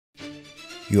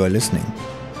You are listening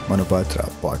Manupatra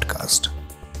Podcast.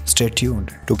 Stay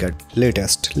tuned to get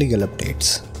latest legal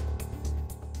updates.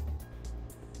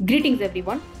 Greetings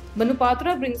everyone.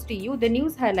 Manupatra brings to you the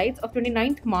news highlights of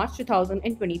 29th March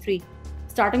 2023.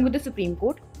 Starting with the Supreme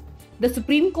Court. The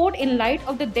Supreme Court, in light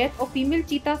of the death of female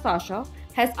cheetah Sasha,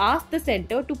 has asked the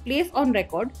centre to place on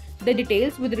record the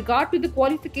details with regard to the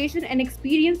qualification and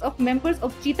experience of members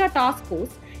of Cheetah Task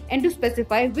Force and to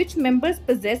specify which members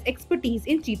possess expertise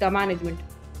in cheetah management.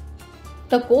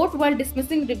 The court, while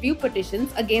dismissing review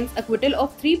petitions against acquittal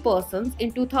of 3 persons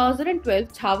in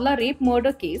 2012 Chhawla rape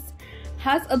murder case,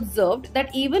 has observed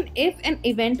that even if an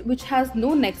event which has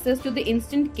no nexus to the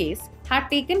instant case had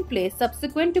taken place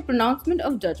subsequent to pronouncement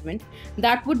of judgment,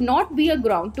 that would not be a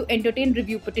ground to entertain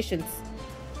review petitions.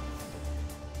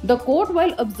 The court,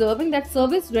 while observing that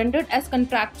service rendered as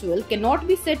contractual cannot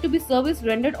be said to be service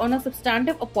rendered on a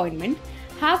substantive appointment,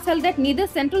 has held that neither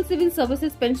Central Civil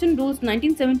Services Pension Rules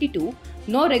 1972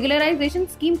 nor regularization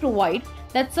scheme provide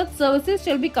that such services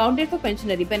shall be counted for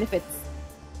pensionary benefits.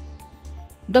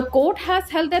 The court has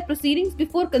held that proceedings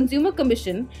before Consumer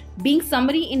Commission, being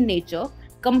summary in nature,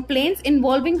 complaints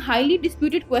involving highly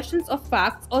disputed questions of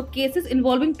facts or cases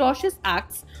involving tortious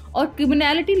acts or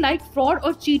criminality like fraud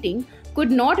or cheating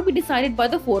could not be decided by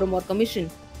the forum or commission.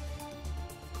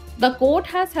 The court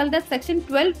has held that Section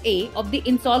 12A of the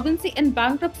Insolvency and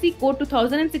Bankruptcy Code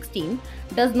 2016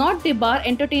 does not debar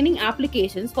entertaining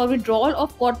applications for withdrawal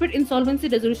of corporate insolvency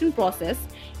resolution process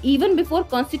even before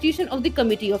constitution of the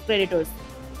Committee of Creditors.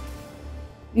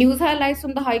 News highlights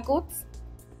from the High Courts.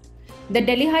 The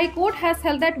Delhi High Court has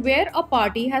held that where a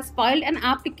party has filed an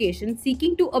application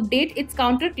seeking to update its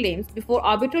counterclaims before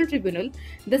arbitral tribunal,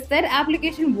 the said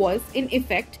application was, in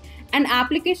effect, an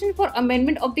application for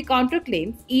amendment of the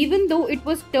counterclaims even though it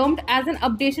was termed as an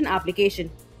updation application.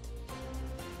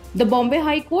 The Bombay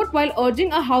High Court, while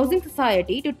urging a housing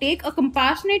society to take a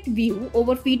compassionate view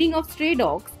over feeding of stray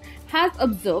dogs, has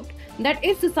observed that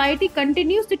if society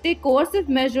continues to take coercive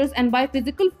measures and by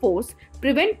physical force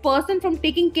prevent person from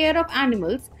taking care of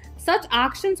animals, such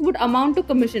actions would amount to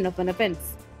commission of an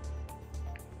offence.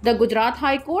 The Gujarat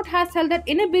High Court has held that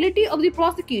inability of the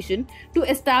prosecution to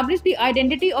establish the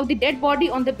identity of the dead body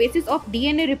on the basis of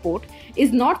DNA report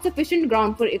is not sufficient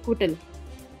ground for acquittal.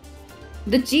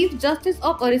 The Chief Justice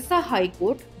of Orissa High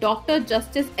Court, Dr.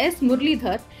 Justice S.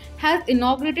 Muralidhar, has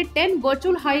inaugurated 10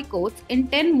 virtual high courts in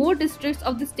 10 more districts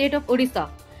of the state of Orissa.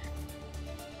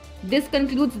 This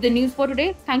concludes the news for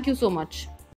today. Thank you so much.